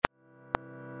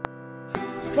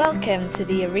Welcome to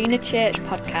the Arena Church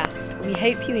podcast. We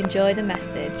hope you enjoy the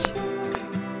message.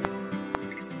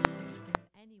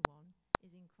 Anyone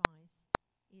is in Christ,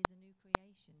 he is a new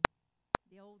creation.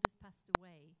 The old has passed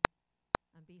away,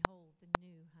 and behold, the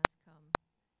new has come.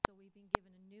 So we've been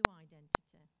given a new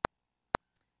identity.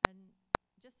 And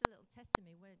just a little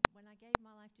testimony, when I gave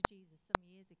my life to Jesus some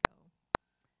years ago,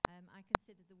 I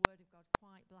considered the Word of God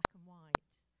quite black and white,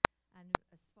 and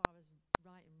as far as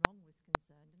right and wrong was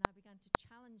concerned, and I began to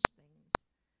challenge things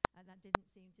that didn't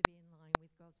seem to be in line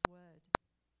with God's Word.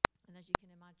 And as you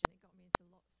can imagine, it got me into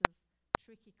lots of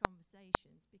tricky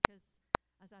conversations because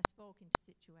as I spoke into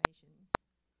situations,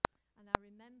 and I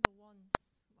remember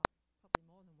once, well, probably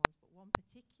more than once, but one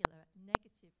particular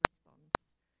negative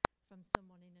response from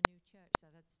someone in a new church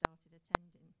that I'd started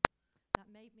attending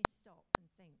that made me stop and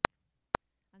think.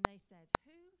 And they said,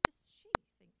 "Who does she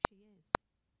think she is?"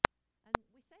 And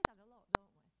we say that a lot,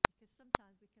 don't we? Because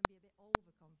sometimes we can be a bit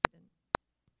overconfident.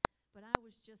 But I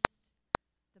was just,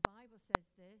 the Bible says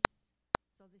this,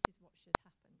 so this is what should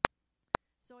happen.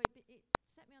 So it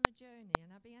set me on a journey,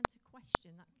 and I began to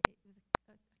question that. It was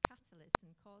a catalyst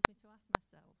and caused me to ask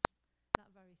myself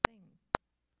that very thing.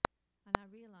 And I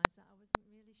realised that I wasn't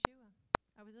really sure.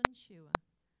 I was unsure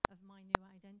of my new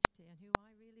identity and who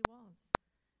I really was.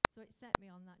 So it set me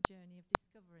on that journey of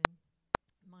discovering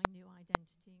my new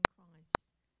identity in Christ,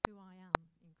 who I am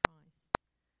in Christ.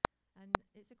 And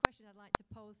it's a question I'd like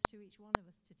to pose to each one of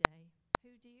us today.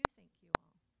 Who do you think you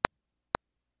are?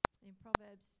 In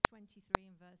Proverbs 23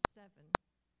 and verse 7,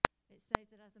 it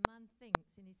says that as a man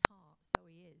thinks in his heart, so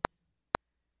he is.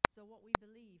 So what we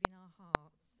believe in our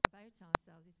hearts about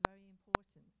ourselves is very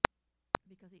important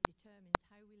because it determines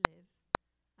how we live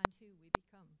and who we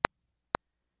become.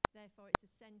 Therefore, it's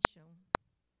essential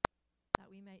that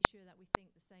we make sure that we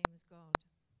think the same as God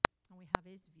and we have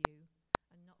his view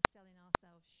and not selling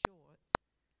ourselves short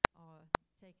or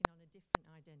taking on a different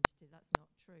identity. That's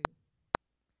not true.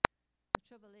 The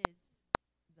trouble is,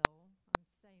 though, I'm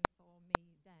saying for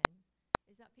me then,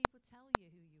 is that people tell you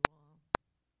who you are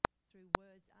through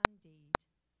words and deed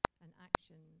and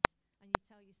actions, and you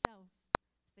tell yourself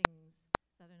things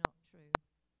that are not true.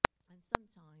 And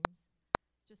sometimes,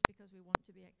 just because we want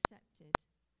to be accepted,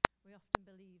 we often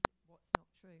believe what's not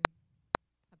true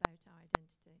about our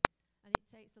identity. And it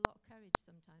takes a lot of courage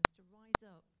sometimes to rise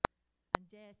up and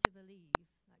dare to believe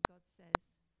that God says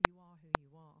you are who you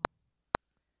are.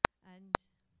 And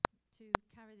to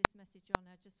carry this message on,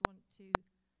 I just want to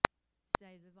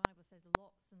say the Bible says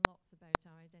lots and lots about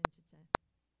our identity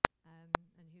and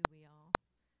who we are.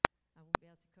 I won't be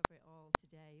able to cover it all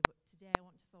today, but today I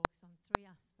want to focus on three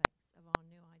aspects of our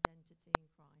new identity in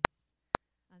Christ.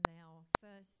 And they are,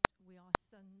 first, we are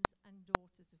sons and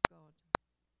daughters of God.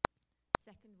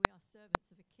 Second, we are servants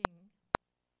of a king.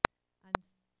 And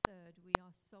third, we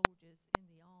are soldiers in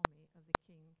the army of the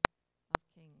King of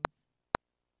Kings.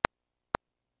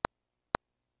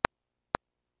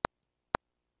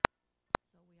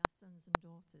 So we are sons and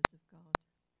daughters of God.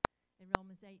 In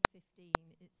Romans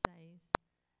 8:15 it says,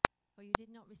 "For you did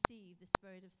not receive the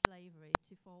spirit of slavery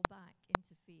to fall back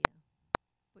into fear,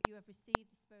 but you have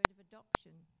received the spirit of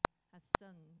adoption as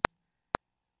sons,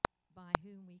 by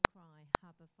whom we cry,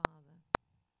 Abba, Father."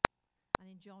 And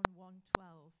in John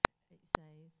 1:12 it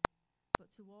says,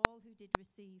 "But to all who did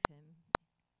receive him,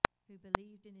 who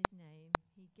believed in his name,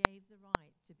 he gave the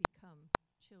right to become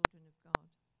children of God."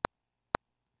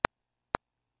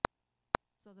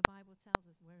 So the Bible tells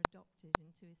us we're adopted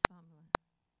into his family,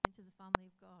 into the family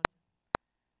of God.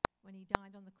 When he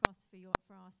died on the cross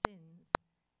for our sins,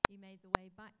 he made the way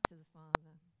back to the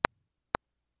Father.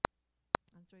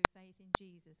 And through faith in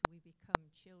Jesus, we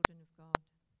become children of God.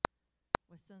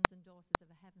 We're sons and daughters of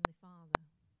a heavenly Father,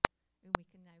 whom we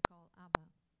can now call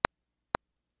Abba.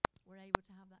 We're able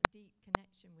to have that deep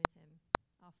connection with him.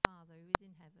 Our Father, who is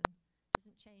in heaven,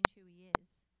 doesn't change who he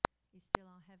is. He's still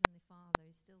our heavenly Father.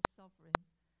 He's still sovereign.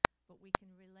 But we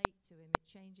can relate to him. It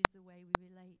changes the way we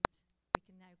relate. We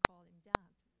can now call him Dad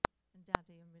and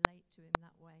Daddy and relate to him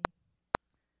that way.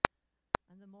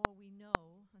 And the more we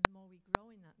know and the more we grow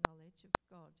in that knowledge of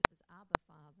God as Abba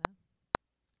Father,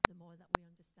 the more that we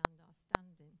understand our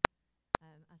standing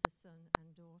as a son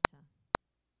and daughter.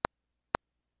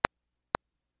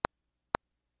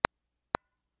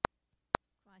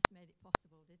 Christ made it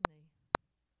possible, didn't he?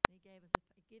 And he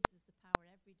gives us the power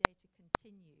every day to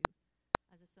continue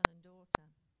as a son and daughter,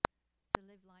 to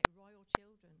live like royal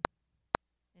children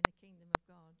in the kingdom of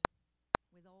God,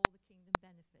 with all the kingdom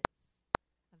benefits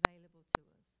available to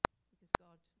us. Because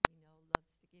God, we know,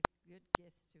 loves to give good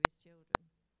gifts to his children,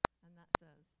 and that's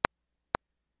us.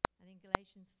 And in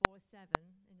Galatians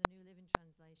 4:7, in the New Living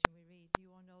Translation, we read,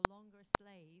 you are no longer a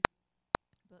slave,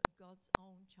 but God's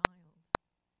own child.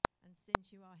 And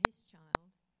since you are his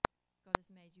child, God has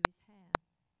made you his heir.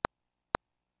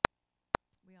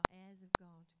 We are heirs of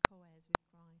God, co-heirs with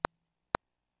Christ.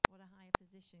 What a higher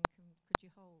position could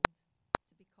you hold,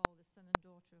 to be called a son and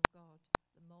daughter of God,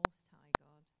 the Most High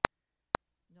God.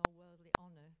 No worldly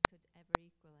honour could ever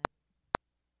equal it.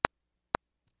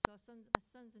 So as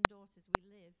sons and daughters, we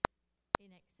live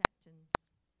in acceptance.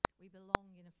 We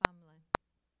belong in a family,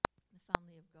 the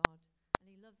family of God, and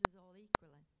he loves us all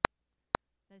equally.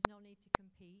 There's no need to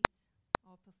compete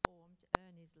or perform to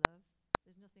earn his love.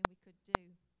 There's nothing we could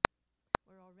do.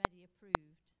 We're already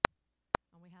approved,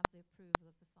 and we have the approval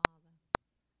of the Father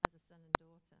as a son and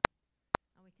daughter.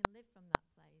 And we can live from that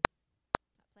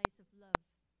place of love,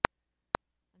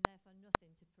 and therefore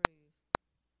nothing to prove.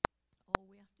 All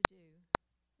we have to do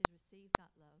is receive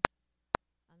that love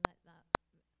and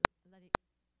let it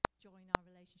join our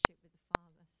relationship with the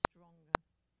Father stronger,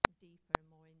 deeper and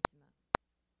more intimate.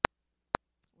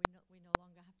 We no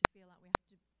longer have to feel like we have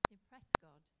to impress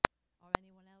God or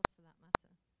anyone else for that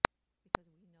matter, because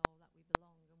we know that we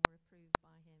belong and we're approved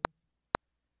by him.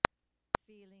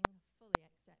 Feeling fully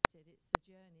accepted, it's a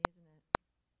journey, isn't it?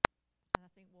 And I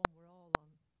think one we're all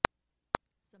on.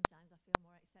 Sometimes I feel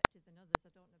more accepted than others.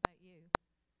 I don't know about you.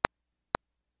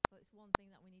 But it's one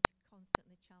thing that we need to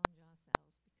constantly challenge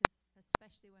ourselves, because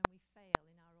especially when we fail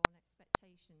in our own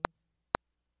expectations,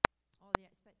 or the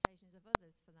expectations of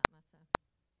others for that matter,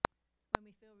 when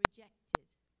we feel rejected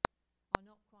or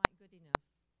not quite good enough,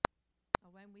 or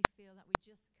when we feel that we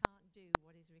just can't do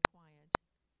what is required,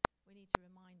 we need to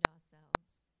remind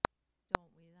ourselves,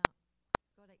 don't we, that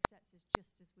God accepts us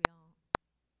just as we are,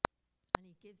 and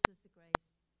he gives us the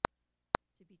grace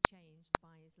to be changed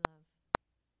by his love.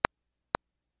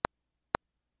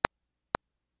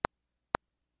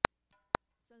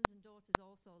 Sons and daughters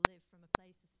also live from a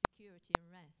place of security and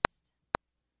rest.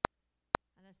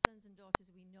 And as sons and daughters,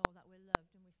 we know that we're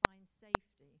loved and we find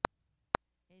safety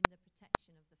in the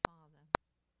protection of the Father.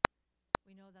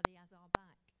 We know that he has our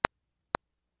back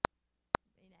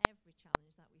in every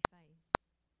challenge that we face.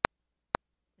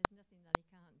 There's nothing that he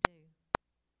can't do.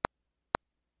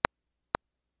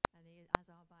 And he has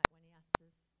our back when he asks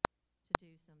us to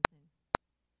do something.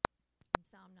 In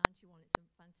Psalm 91, it's a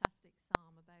fantastic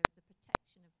psalm about the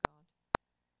protection of God.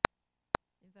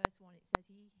 In verse 1 it says,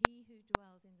 He who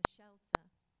dwells in the shelter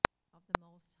of the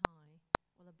Most High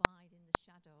will abide in the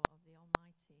shadow of the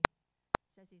Almighty. It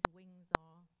says his wings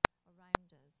are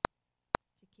around us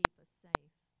to keep us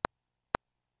safe.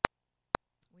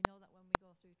 We know that when we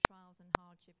go through trials and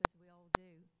hardship, as we all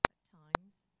do at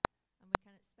times, and we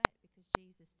can expect, because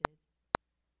Jesus did,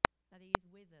 that he is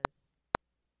with us.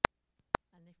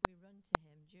 And if we run to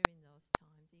him during those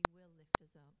times, he will lift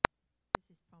us up.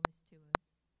 This is promised to us.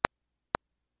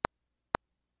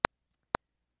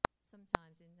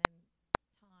 Sometimes in them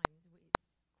times, it's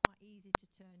quite easy to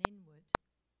turn inward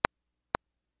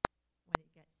when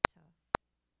it gets tough.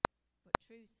 But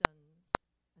true sons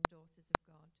and daughters of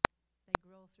God, they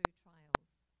grow through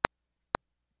trials,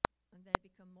 and they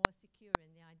become more secure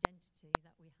in the identity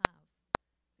that we have,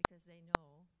 because they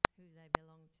know who they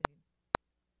belong to.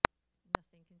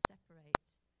 Nothing can separate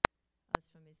us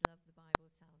from his love, the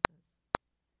Bible tells us.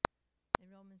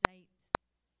 In Romans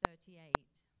 8:38,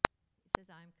 it says,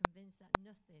 I am convinced that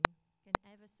nothing can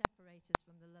ever separate us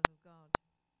from the love of God.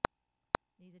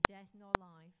 Neither death nor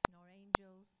life, nor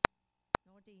angels,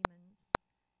 nor demons,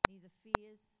 neither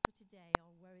fears for today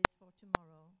or worries for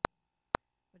tomorrow,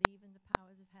 but even the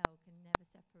powers of hell can never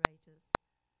separate us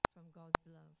from God's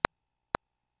love.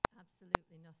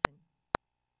 Absolutely nothing.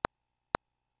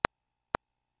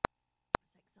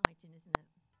 It's exciting, isn't it?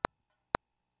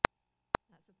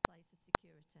 That's a place of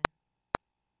security.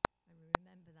 And we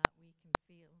remember that we can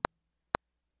feel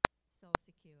so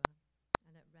secure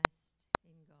and at rest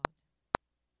in God.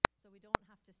 So we don't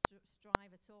have to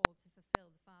strive at all to fulfill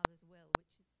the Father's will,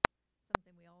 which is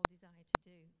something we all desire to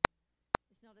do.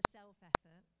 It's not a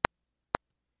self-effort.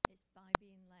 It's by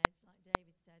being led, like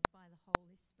David said, by the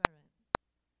Holy Spirit.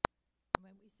 And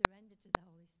when we surrender to the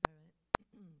Holy Spirit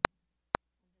and allow him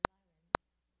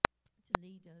to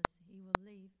lead us, he will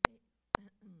lead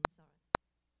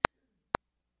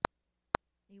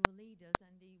He will lead us,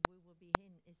 and we will be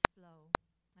in his flow,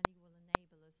 and he will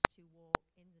enable us to walk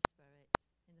in the Spirit,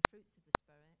 in the fruits of the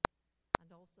Spirit, and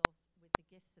also with the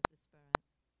gifts of the Spirit.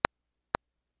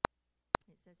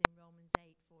 It says in Romans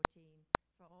 8:14,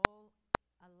 for all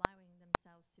allowing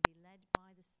themselves to be led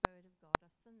by the Spirit of God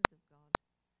are sons of God.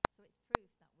 So it's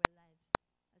proof that we're led.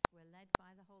 As we're led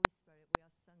by the Holy Spirit, we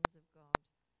are sons of God,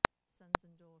 sons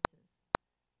and daughters.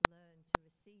 Learn to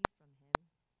receive from him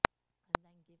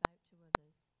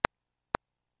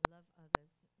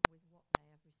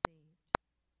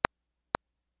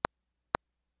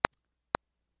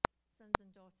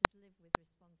daughters live with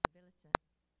responsibility.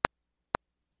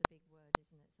 It's a big word,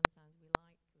 isn't it? Sometimes we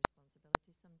like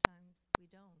responsibility, sometimes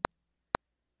we don't.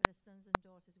 But as sons and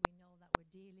daughters, we know that we're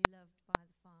dearly loved by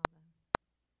the Father.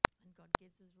 And God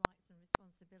gives us rights and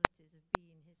responsibilities of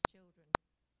being his children.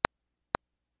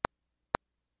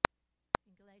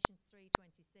 In Galatians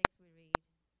 3:26 we read,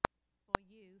 "For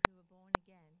you who are born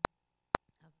again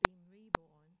have been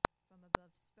reborn from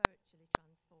above, spiritually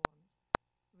transformed,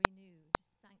 renewed,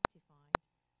 sanctified,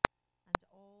 and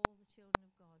all the children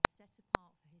of God set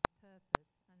apart for his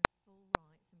purpose and full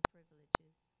rights and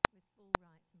privileges, with full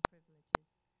rights and privileges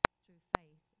through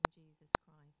faith in Jesus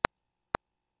Christ."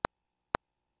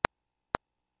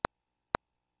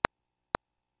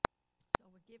 So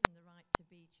we're given the right to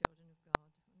be children of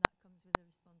God, and that comes with a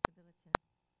responsibility,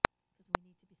 because we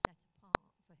need to be set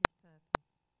apart for his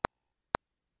purpose.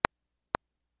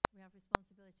 We have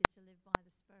responsibility to live by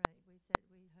the Spirit.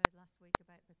 We heard last week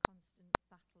about the constant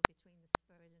battle between the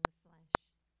Spirit and the flesh,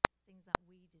 things that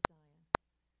we desire.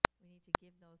 We need to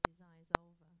give those desires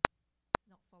over,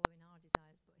 not following our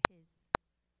desires, but his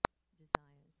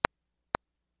desires.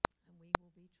 And we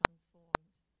will be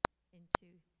transformed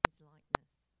into his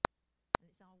likeness. And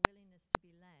it's our willingness to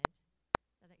be led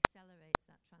that accelerates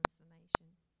that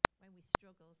transformation. When we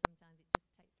struggle, sometimes it just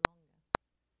takes longer.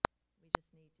 We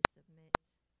just need to submit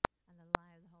and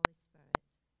allow the Holy Spirit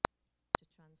to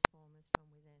transform us from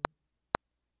within.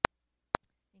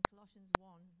 In Colossians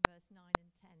 1, verse 9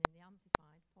 and 10, in the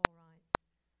Amplified, Paul writes,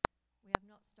 "We have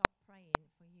not stopped praying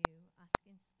for you,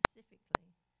 asking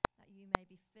specifically that you may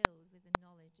be filled with the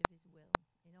knowledge of his will,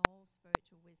 in all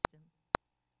spiritual wisdom,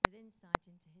 with insight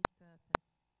into his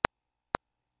purpose,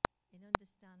 in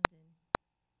understanding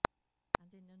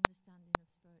of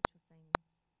spiritual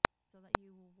things, so that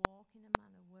you will walk in a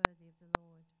manner worthy of the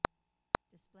Lord,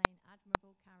 displaying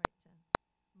admirable character,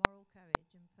 moral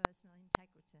courage, and personal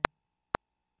integrity,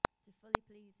 to fully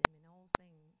please him in all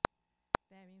things,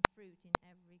 bearing fruit in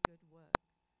every good work,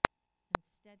 and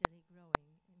steadily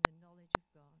growing in the knowledge of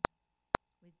God,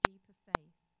 with deeper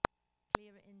faith,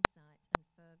 clearer insight, and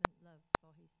fervent love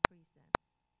for his precepts."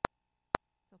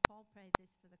 So Paul prayed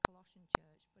this for the Colossian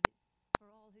church, but it's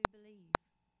for all who believe.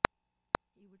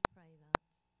 He would pray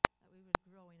that we would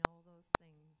grow in all those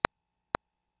things.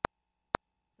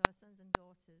 So as sons and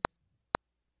daughters,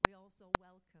 we also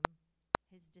welcome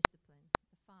his discipline,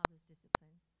 the Father's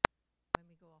discipline, when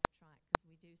we go off track, as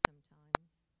we do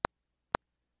sometimes.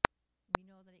 We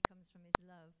know that it comes from his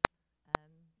love,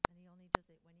 and he only does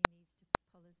it when he needs to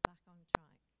pull us back on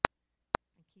track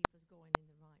and keep us going in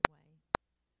the right way.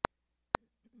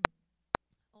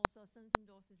 Also, sons and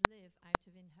daughters live out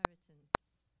of inheritance.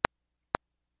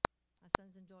 Our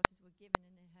sons and daughters were given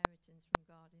an inheritance from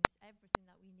God, and it's everything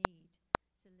that we need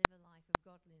to live a life of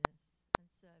godliness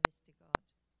and service to God.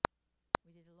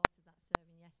 We did a lot of that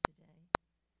serving yesterday.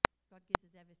 God gives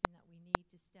us everything that we need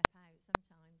to step out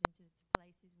sometimes into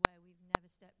places where we've never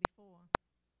stepped before.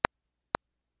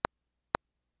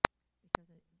 Because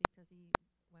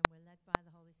when we're led by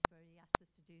the Holy Spirit, he asks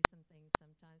us to do some things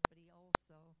sometimes, but he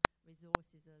also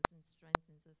resources us and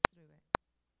strengthens us through it.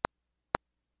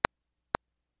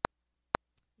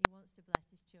 He wants to bless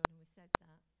his children, we've said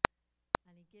that,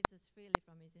 and he gives us freely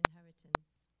from his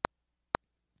inheritance.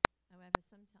 However,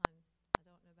 sometimes, I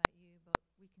don't know about you, but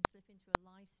we can slip into a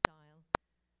lifestyle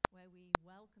where we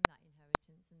welcome that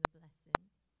inheritance and the blessing,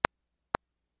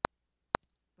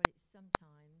 but it's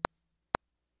sometimes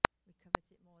we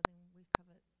covet it more than we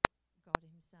covet God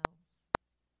himself.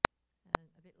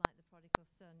 A bit like the prodigal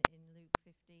son in Luke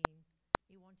 15.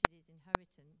 He wanted his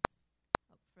inheritance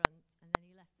up front, and then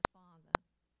he left the father.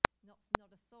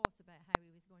 Not a thought about how he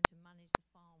was going to manage the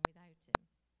farm without him.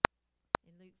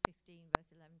 In Luke 15, verse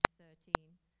 11 to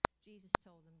 13, Jesus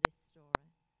told them this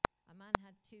story. A man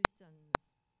had 2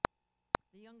 sons.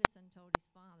 The younger son told his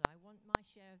father, "I want my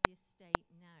share of the estate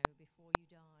now before you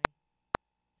die."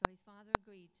 So his father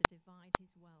agreed to divide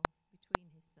his wealth between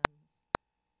his sons.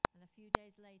 And a few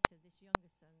days later, this younger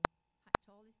son packed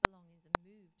all his belongings and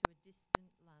moved to a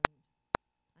distant land.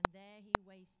 And there he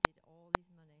wasted all his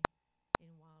money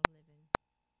in wild living.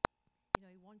 You know,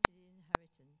 he wanted an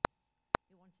inheritance.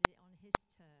 He wanted it on his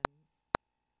terms.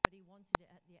 But he wanted it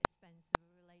at the expense of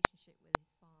a relationship with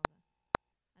his father.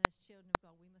 And as children of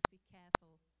God, we must be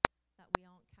careful that we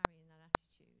aren't carrying that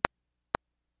attitude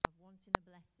of wanting a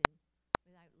blessing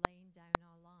without laying down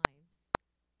our lives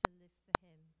to live for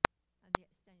him and the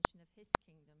extension of his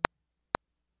kingdom.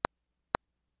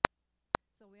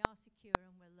 So we are secure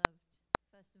and we're loved,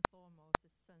 first and foremost,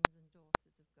 as sons and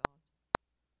daughters of God.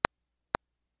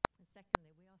 And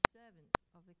secondly, we are servants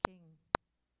of the King.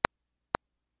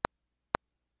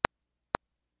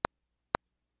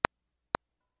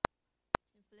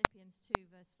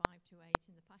 Philippians 2, verse 5 to 8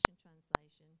 in the Passion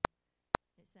Translation,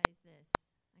 it says this,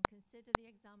 "And consider the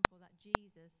example that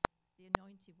Jesus, the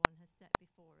Anointed One, has set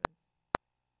before us.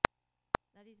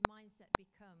 Let his mindset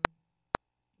become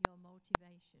your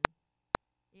motivation.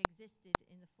 He existed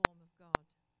in the form of God,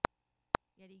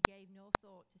 yet he gave no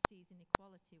thought to seizing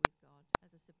equality with God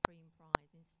as a supreme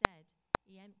prize. Instead,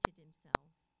 he emptied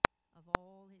himself of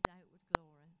all his outward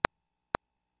glory.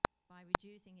 By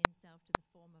reducing himself to the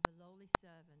form of a lowly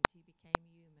servant, he became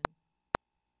human.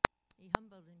 He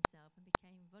humbled himself and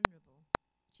became vulnerable,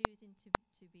 choosing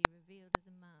to be revealed as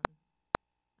a man,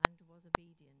 and was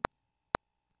obedient.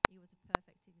 He was a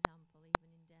perfect example,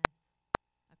 even in death,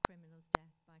 a criminal's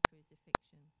death by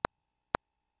crucifixion.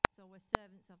 So we're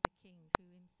servants of the King,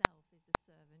 who himself is a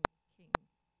servant king,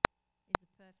 is a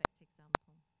perfect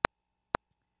example."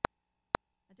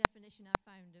 A definition I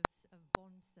found of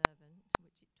bond servant,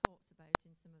 which it talks about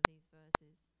in some of these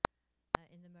verses,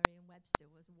 in the Merriam-Webster,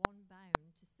 was one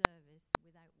bound to service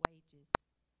without wages.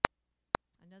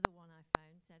 Another one I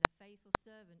found said, "A faithful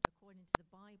servant, according to the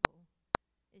Bible,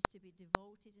 is to be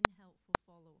devoted and helpful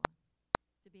follower,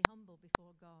 to be humble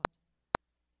before God,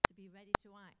 to be ready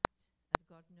to act as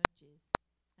God nudges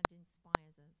and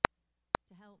inspires us,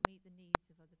 to help meet the needs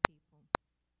of other people,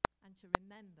 and to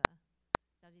remember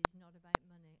that it is not about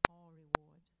money or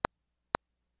reward."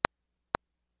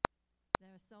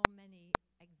 There are so many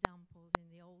examples in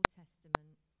the Old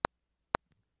Testament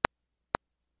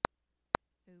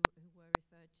who were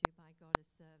referred to by God as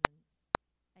servants.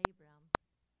 Abraham,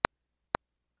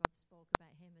 God spoke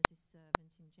about him as his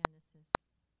servant in Genesis.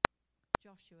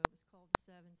 Joshua was called the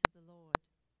servant of the Lord,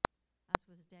 as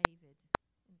was David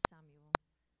in Samuel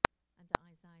and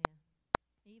Isaiah.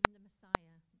 Even the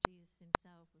Messiah, Jesus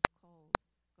himself, was called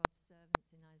God's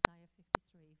servant in Isaiah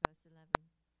 53, verse 11.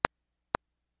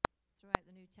 Throughout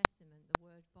the New Testament, the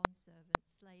word bondservant,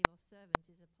 slave or servant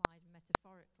is applied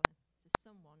metaphorically to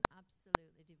someone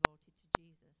absolutely devoted to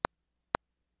Jesus.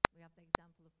 We have the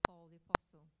example of Paul the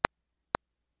Apostle,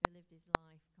 who lived his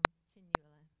life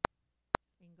continually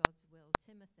in God's will.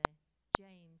 Timothy,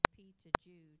 James, Peter,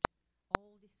 Jude,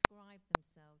 all describe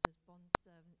themselves as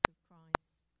bondservants of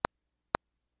Christ.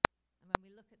 And when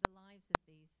we look at the lives of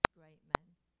these great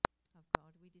men of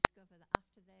God, we discover that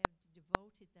after they have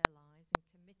devoted their lives and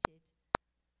committed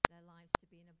their lives to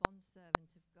being a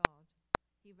bondservant of God,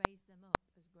 he raised them up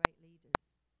as great leaders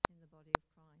in the body of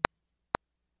Christ.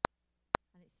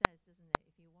 And it says, doesn't it,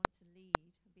 if you want to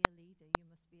lead, be a leader, you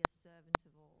must be a servant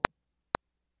of all,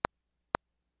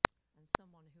 and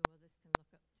someone who others can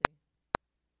look up to.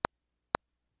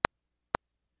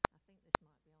 I think this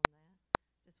might be on there.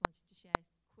 Just wanted to share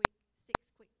six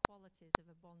quick qualities of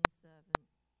a bond servant.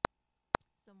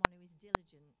 Someone who is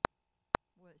diligent,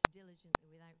 works diligently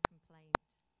without complaint.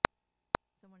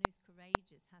 Someone who's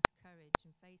courageous, has courage,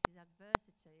 and faces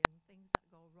adversity and things that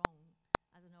go wrong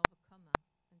as an overcomer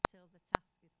until the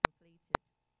task is completed.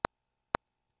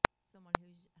 Someone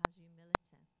who has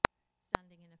humility,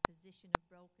 standing in a position of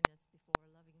brokenness before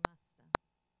a loving master.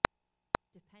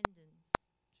 Dependence,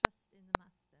 trust in the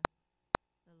master,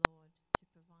 the Lord, to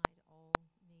provide all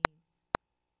needs.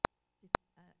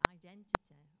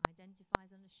 Identity,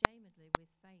 identifies unashamedly with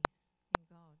faith in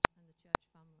God and the church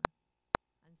family.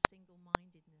 And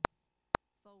single-mindedness,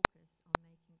 focus on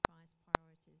making Christ's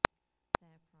priorities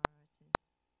their priorities.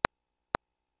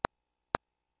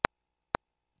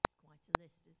 It's quite a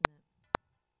list, isn't it?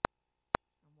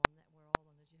 And one that we're all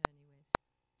on a journey with,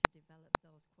 to develop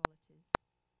those qualities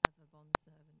of a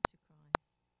bondservant to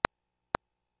Christ.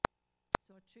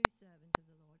 So a true servant of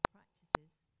the Lord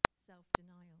practices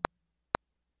self-denial.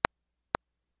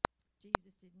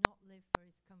 Jesus did not live for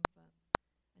his comfort,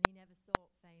 and he never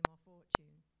sought fame or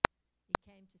fortune. He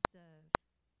came to serve,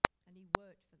 and he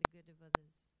worked for the good of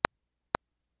others.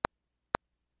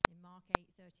 In Mark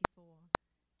 8:34,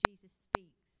 Jesus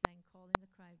speaks, then calling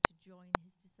the crowd to join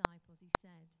his disciples, he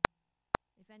said,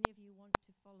 "If any of you want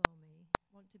to follow me,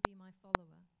 want to be my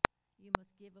follower, you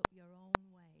must give up your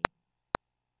own way.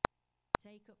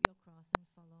 Take up your cross and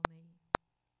follow me."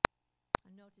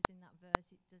 And notice in that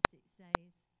verse it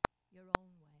says, your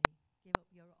own way, give up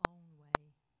your own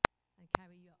way, and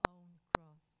carry your own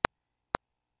cross.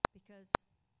 Because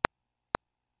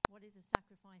what is a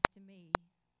sacrifice to me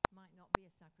might not be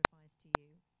a sacrifice to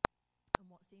you. And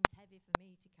what seems heavy for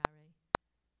me to carry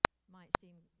might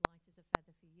seem light as a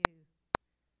feather for you.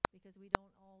 Because we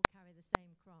don't all carry the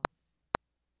same cross,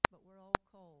 but we're all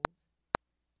called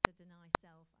to deny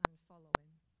self and follow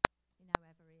him in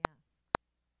however he asks.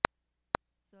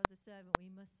 So as a servant, we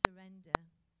must surrender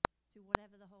to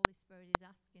whatever the Holy Spirit is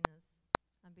asking us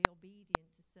and be obedient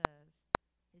to serve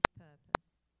his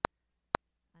purpose.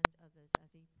 And others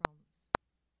as he prompts.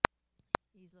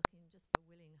 He's looking just for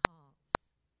willing hearts.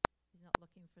 He's not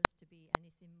looking for us to be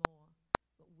anything more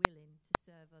but willing to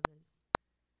serve others.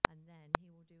 And then he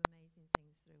will do amazing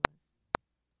things through us.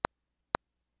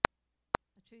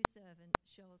 A true servant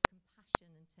shows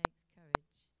compassion and takes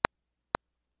courage.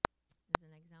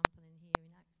 There's an example in here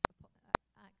in Acts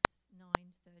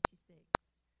 9:36.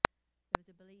 There was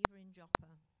a believer in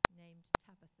Joppa named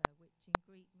Tabitha, which in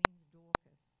Greek means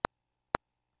Dorcas.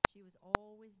 She was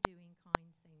always doing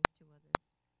kind things to others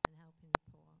and helping the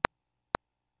poor.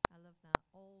 I love that.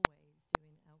 Always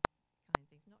doing kind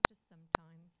things, not just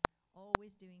sometimes.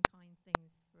 Always doing kind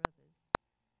things for others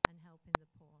and helping the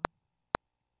poor.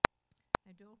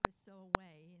 Now Dorcas saw a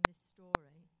way in this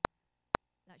story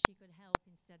that she could help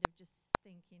instead of just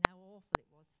thinking how awful it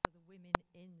was for the women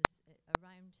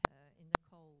around her in the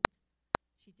cold.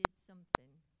 She did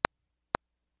something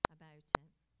about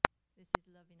it. This is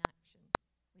love in action.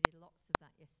 We did lots of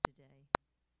that yesterday,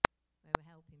 where we're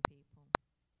helping people,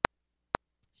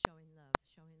 showing love,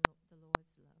 showing the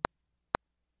Lord's love.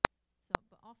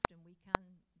 But often we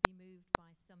can be moved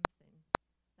by something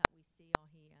that we see or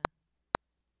hear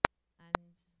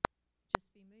and just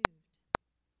be moved.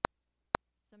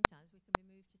 Sometimes we can be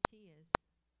moved to tears,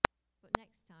 but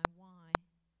next time, why?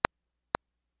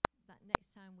 That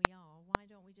next time why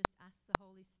don't we just ask the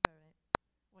Holy Spirit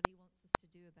what he wants us to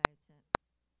do about it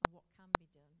and what can be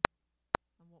done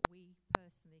and what we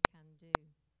personally can do.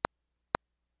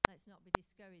 Let's not be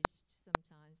discouraged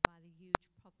sometimes by the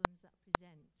huge problems that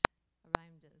present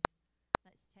around us.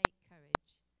 Let's take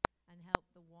courage and help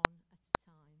the one at a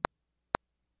time.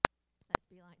 Let's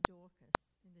be like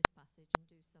Dorcas in this passage and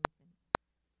do something.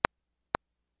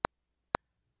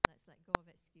 Let's let go of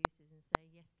excuses and say,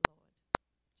 yes, Lord,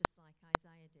 just like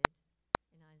Isaiah did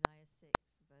in Isaiah 6,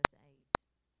 verse 8.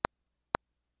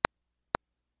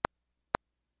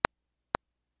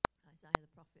 Isaiah, the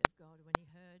prophet of God, when I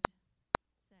heard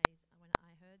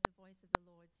the voice of the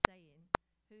Lord saying,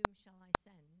 whom shall I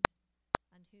send,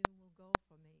 and who will go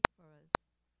for us?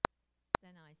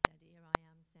 Then I said, here I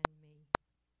am, send me.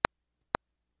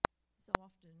 So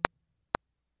often,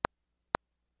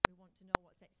 we want to know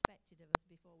what's expected of us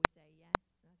before we say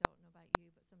yes. I don't know about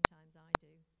you, but sometimes I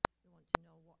do. We want to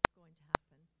know what's going to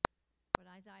happen. But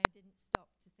Isaiah didn't stop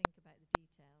to think about the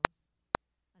details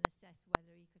and assess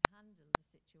whether he could handle the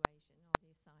situation or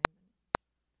the assignment.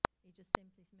 He just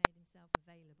simply made himself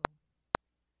available,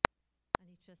 and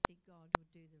he trusted God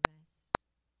would do the rest.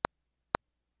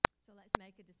 So let's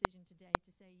make a decision today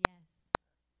to say yes,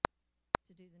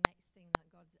 to do the next thing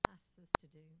that God's asked us to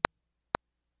do.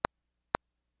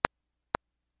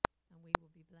 And we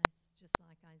will be blessed just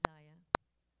like Isaiah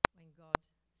when God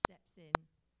steps in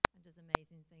and does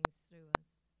amazing things through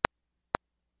us.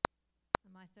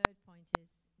 And my third point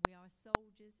is, we are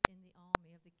soldiers in the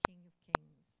army of the King of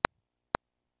Kings.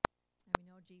 And we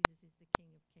know Jesus is the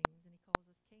King of Kings, and he calls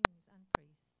us kings and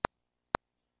priests.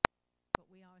 But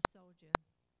we are a soldier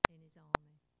in his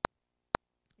army.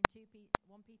 In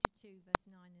 1 Peter 2, verse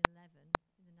 9 and 11,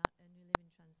 in the New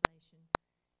Living Translation,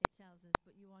 it tells us,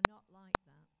 but you are not like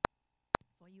that,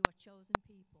 for you are chosen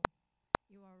people.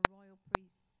 You are a royal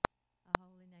priest, a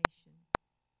holy nation,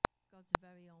 God's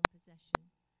very own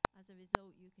possession. As a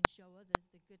result, you can show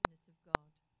others the goodness of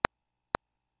God.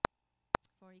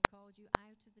 For he called you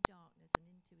out of the darkness and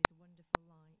into his wonderful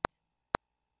light.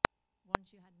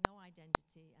 Once you had no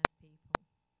identity as people,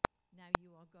 now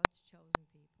you are God's chosen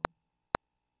people.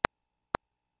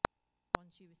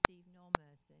 Once you received no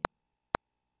mercy,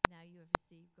 now you have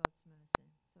received God's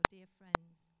mercy. So, dear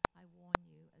friends, I warn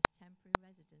you as temporary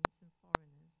residents and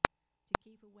foreigners to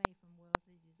keep away from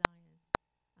worldly desires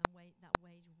and that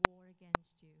wage war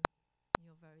against you and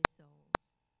your very souls.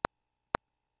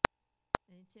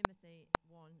 And in Timothy 6,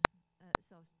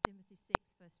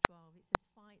 verse 12, it says,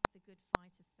 fight the good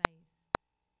fight of faith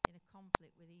in a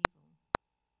conflict with evil.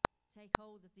 Take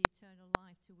hold of the eternal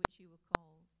life to which you were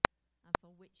called and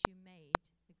for which you made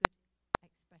the good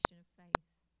expression of faith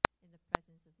in the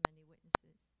presence of many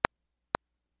witnesses.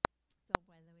 So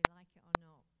whether we like it or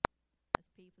not, as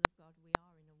people of God, we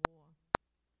are in a war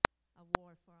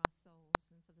for our souls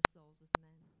and for the souls of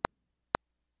men.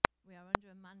 We are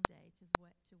under a mandate to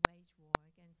wage war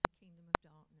against the kingdom of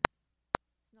darkness.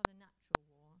 It's not a natural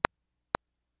war,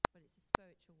 but it's a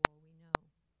spiritual war, we know.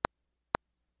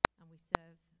 And we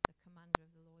serve the commander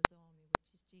of the Lord's army, which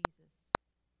is Jesus.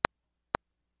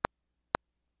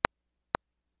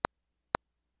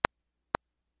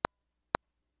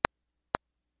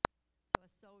 So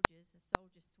as soldiers, a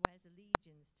soldier swears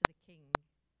allegiance to the king,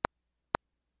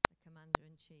 the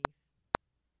commander-in-chief.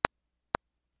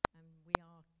 And we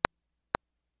are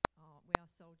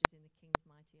soldiers in the King's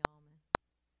mighty armour.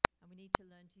 And we need to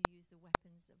learn to use the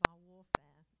weapons of our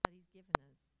warfare that he's given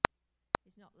us.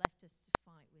 He's not left us to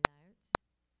fight without.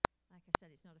 Like I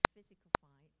said, it's not a physical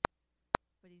fight,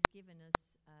 but he's given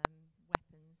us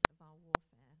weapons of our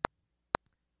warfare.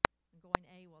 And going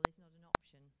AWOL is not an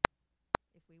option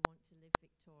if we want to live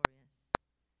victorious.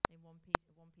 In 1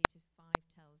 Peter 5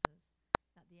 tells us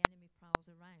that the enemy prowls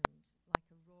around like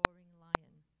a roaring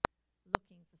lion,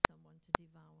 looking for someone to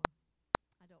devour.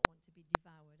 I don't want to be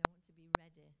devoured. I want to be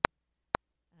ready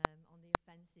on the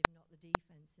offensive, not the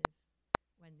defensive,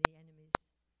 when the enemy's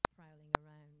prowling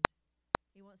around.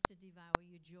 He wants to devour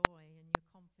your joy and your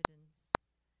confidence,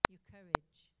 your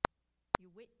courage,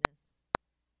 your witness.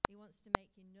 He wants to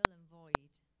make you null and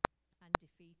void and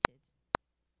defeated.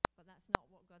 But that's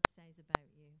not what God says about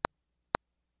you.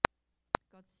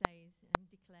 God says and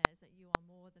declares that you are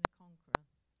more than a conqueror,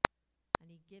 and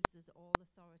he gives us all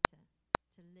authority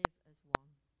to live as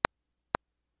one.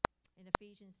 In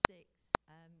Ephesians 6,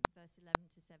 verse 11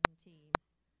 to 17,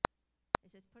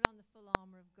 it says, "Put on the full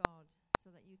armour of God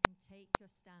so that you can take your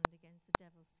stand against the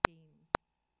devil's schemes.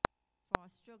 For our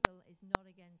struggle is not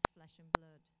against flesh and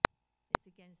blood. It's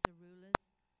against the rulers,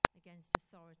 against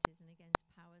authorities, and against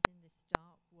powers in this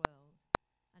dark world,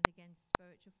 and against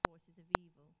spiritual forces of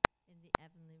evil in the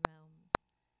heavenly realms.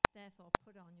 Therefore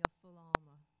put on your full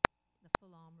armour, the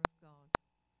full armour of God,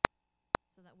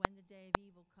 so that when the day of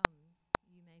evil comes,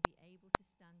 you may be able to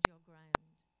stand your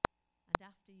ground. And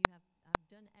after you have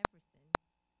done everything,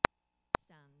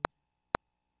 stand.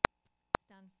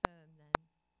 Stand firm then,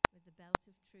 with the belt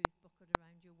of truth buckled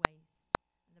around your waist,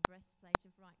 and the breastplate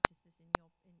of righteousness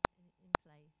in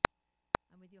place,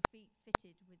 and with your feet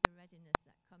fitted with the readiness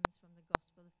that comes from the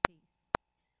gospel of peace.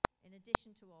 In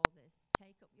addition to all this,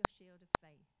 take up your shield of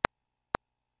faith,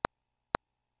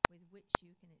 with which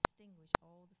you can extinguish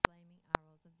all the flaming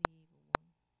arrows of the evil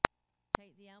one.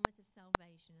 Take the helmet of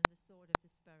salvation and the sword of the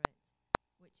Spirit,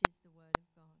 which is the word of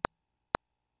God."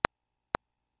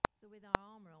 So with our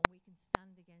armour on, we can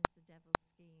stand against the devil's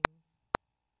schemes.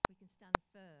 We can stand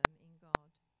firm in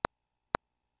God.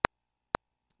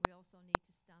 We also need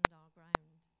to stand our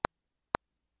ground.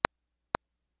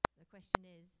 The question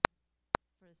is,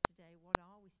 for us today, what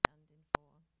are we standing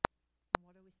for? And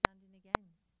what are we standing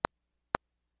against?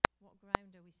 What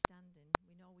ground are we standing?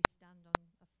 We know we stand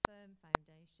on a firm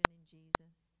foundation in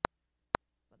Jesus.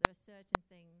 But there are certain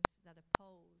things that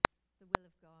oppose the will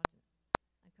of God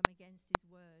and come against his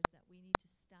word that we need to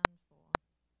stand for.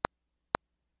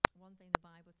 One thing the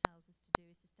Bible tells us to do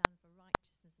is to stand for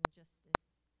righteousness and justice,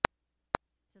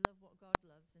 to love what God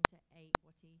loves and to hate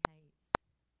what he hates.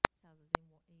 It tells us in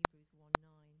Hebrews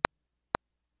 1:9.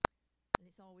 And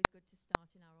it's always good to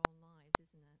start in our own lives,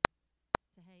 isn't it?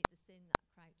 To hate the sin that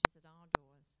crouches at our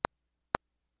doors,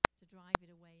 to drive it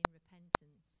away in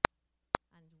repentance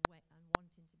and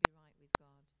wanting to be right with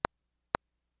God.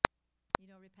 You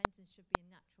know, repentance should be a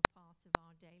natural part of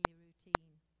our daily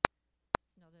routine.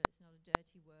 It's not a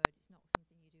dirty word. It's not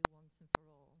something you do once and for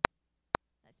all.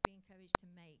 Let's be encouraged to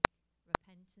make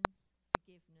repentance,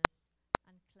 forgiveness,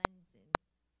 and cleansing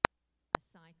a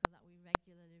cycle that we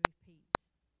regularly repeat.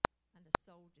 And as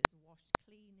soldiers washed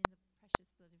clean in the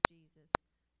precious blood of Jesus,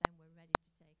 then we're ready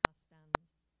to take our stand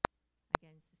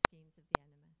against the schemes of the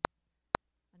enemy.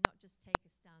 And not just take a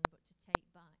stand, but to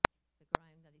take back the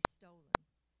ground that is stolen.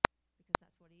 Because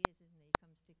that's what he is, isn't he? He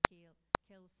comes to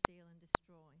kill, steal, and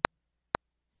destroy.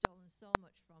 Stolen so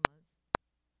much from us,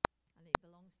 and it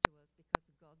belongs to us because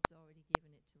God's already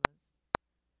given it to us.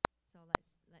 So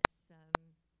let's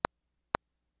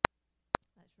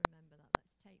remember that.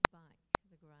 Let's take back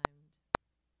the ground.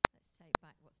 Let's take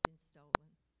back what's been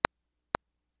stolen.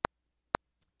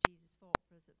 Jesus fought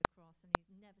for us at the cross, and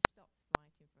he never stops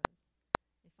fighting for us.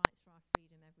 He fights for our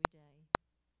freedom every day.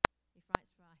 He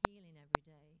fights for our healing every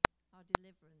day, our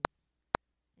deliverance.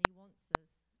 And he wants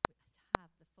us to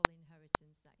have the full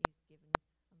inheritance that he's given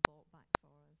and bought back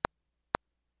for us.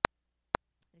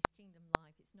 This kingdom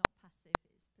life, it's not passive,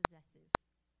 it's possessive.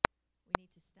 We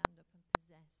need to stand up and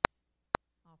possess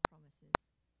our promises,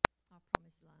 our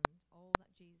promised land, all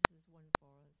that Jesus has won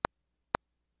for us.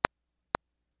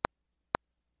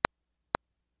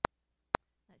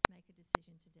 Let's make a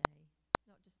decision today,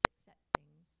 not just accept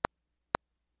things.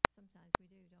 Sometimes we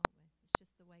do, don't we? It's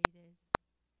just the way it is.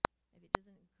 If it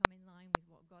doesn't come in line with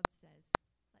what God says,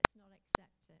 let's not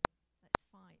accept it. Let's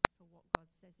fight for what God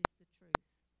says is the truth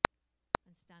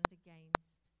and stand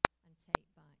against and take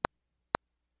back.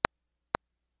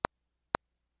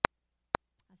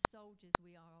 As soldiers,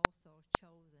 we are also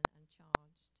chosen and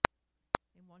charged.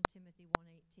 In 1 Timothy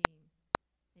 1:18,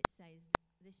 it says,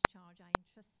 "This charge I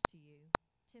entrust to you,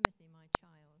 Timothy, my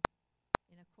child,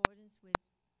 in accordance with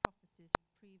prophecies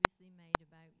previously made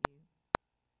about you,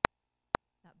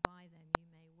 that by them you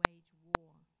may wage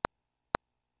war,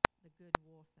 the good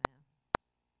warfare.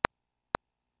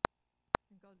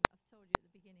 And God, I've told you at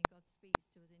the beginning, God speaks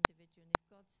to us individually, and if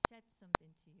God said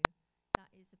something to you, that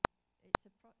is it's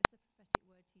a prophetic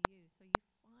word to you. So you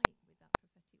fight with that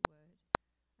prophetic word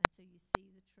until you see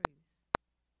the truth.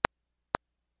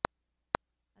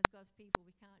 As God's people,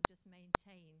 we can't just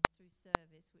maintain through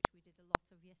service, which we did a lot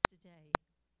of yesterday.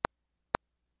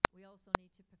 We also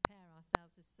need to prepare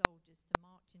ourselves as soldiers to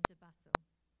march into battle.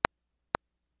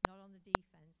 Not on the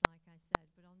defense, like I said,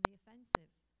 but on the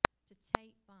offensive, to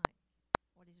take back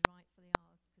what is rightfully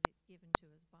ours, because it's given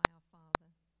to us by our Father.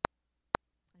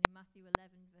 And in Matthew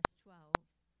 11, verse 12,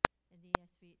 in the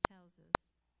ESV, it tells us,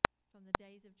 from the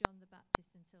days of John the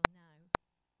Baptist until now,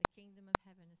 the kingdom of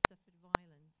heaven has suffered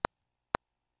violence,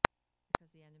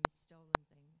 because the enemy's stolen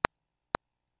things.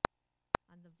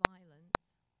 And the violent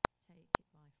take it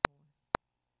by force.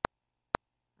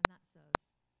 And that's us,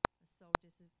 as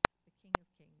soldiers of the King of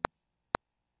Kings,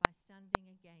 by standing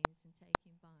against and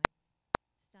taking back,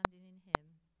 standing in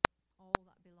him, all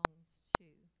that belongs to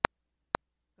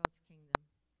God's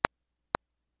kingdom.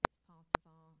 It's part of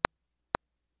our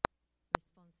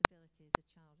responsibility as a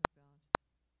child of God.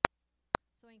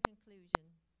 So in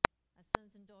conclusion, as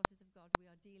sons and daughters of God, we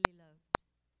are dearly loved,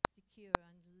 secure,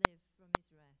 and live from his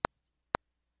rest.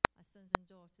 As sons and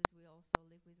daughters, we also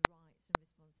live with rights and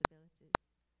responsibilities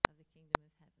of the kingdom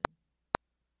of heaven,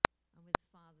 and with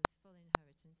the Father's full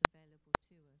inheritance available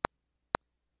to us.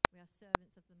 We are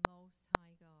servants of the Most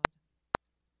High God,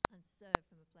 and serve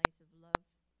from a place of love,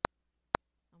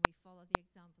 and we follow the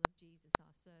example of Jesus,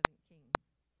 our servant King,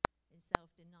 in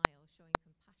self-denial, showing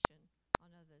compassion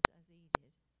on others as he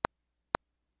did.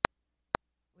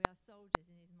 We are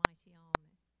soldiers in his mighty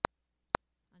army,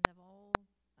 and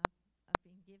have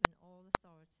been given all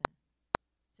authority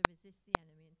to resist the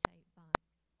enemy and take back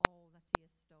all that he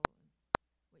has stolen,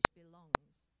 which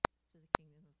belongs to the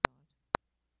kingdom of God.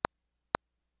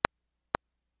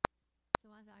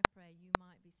 So as I pray, you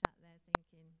might be sat there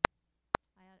thinking,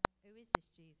 who is this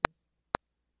Jesus?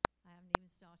 I haven't even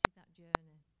started that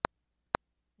journey.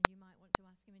 And you might want to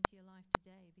ask him into your life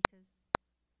today, because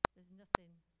there's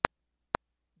nothing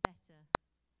better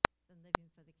than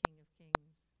living for the King of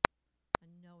Kings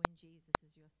and knowing Jesus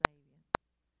as your Saviour.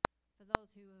 For those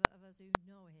of us who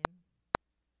know him,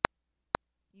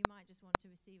 you might just want to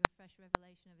receive a fresh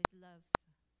revelation of his love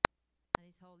and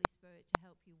his Holy Spirit to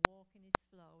help you walk in his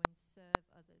flow and serve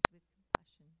others with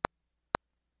compassion.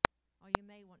 Or you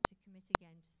may want to commit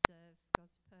again to serve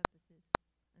God's purposes